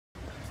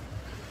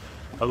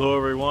Hello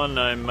everyone,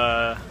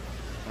 I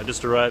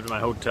just arrived at my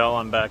hotel.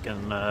 I'm back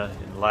in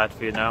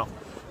Latvia now.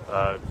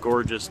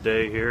 Gorgeous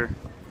day here,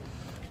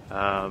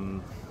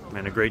 and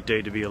a great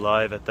day to be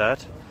alive at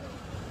that.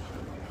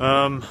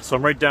 So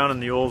I'm right down in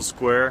the old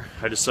square.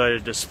 I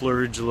decided to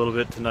splurge a little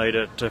bit tonight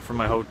for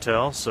my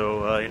hotel,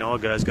 so you know, a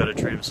guy's got to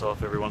treat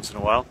himself every once in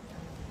a while.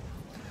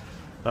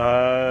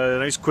 A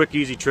nice quick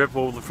easy trip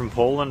over from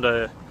Poland.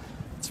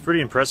 It's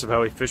pretty impressive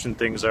how efficient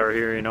things are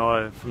here. You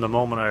know, from the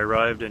moment I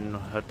arrived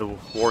at the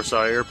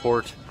Warsaw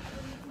airport,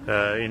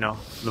 you know,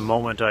 the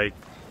moment I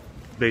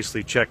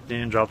basically checked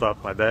in, dropped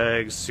off my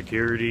bags,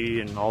 security,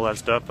 and all that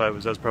stuff, that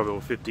was probably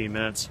about 15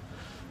 minutes.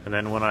 And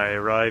then when I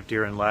arrived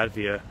here in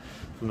Latvia,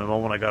 from the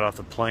moment I got off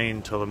the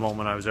plane till the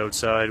moment I was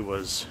outside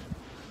was,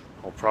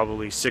 well,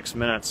 probably 6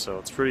 minutes. So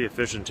it's pretty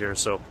efficient here.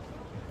 So,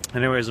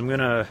 anyways, I'm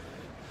gonna,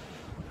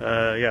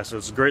 yeah. So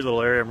it's a great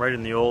little area. I'm right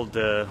in the old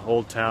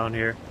town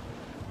here.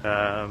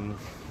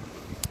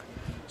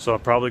 So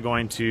I'm probably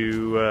going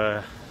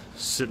to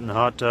sit in the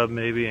hot tub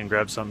maybe and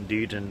grab something to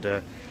eat,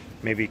 and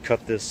maybe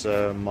cut this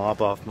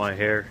mop off my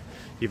hair,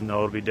 even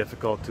though it'll be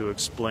difficult to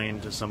explain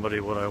to somebody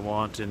what I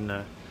want in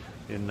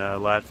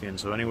Latvian.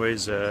 So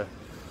anyways,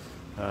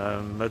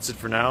 that's it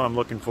for now. I'm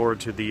looking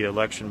forward to the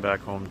election back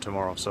home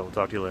tomorrow, so I'll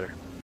talk to you later.